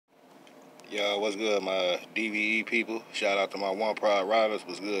Yo, what's good, my DVE people? Shout out to my One Pride Riders.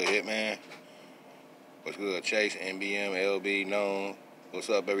 What's good, Hitman? What's good, Chase, NBM, LB, Known. What's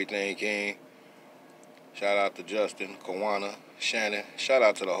up, Everything King? Shout out to Justin, Kawana, Shannon. Shout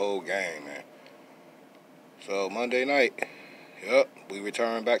out to the whole gang, man. So, Monday night, we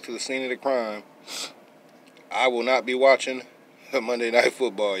return back to the scene of the crime. I will not be watching Monday Night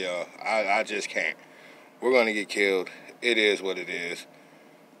Football, y'all. I just can't. We're going to get killed. It is what it is.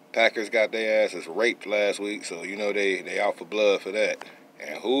 Packers got their asses raped last week, so you know they out for blood for that.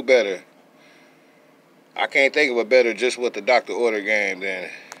 And who better? I can't think of a better just what the doctor ordered game than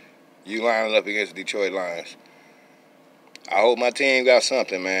you lining up against the Detroit Lions. I hope my team got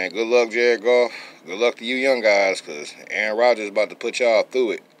something, man. Good luck, Jared Goff. Good luck to you young guys, because Aaron Rodgers is about to put y'all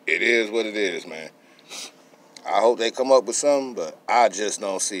through it. It is what it is, man. I hope they come up with something, but I just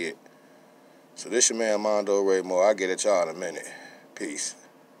don't see it. So this your man, Mondo Ray Moore. I'll get at y'all in a minute. Peace.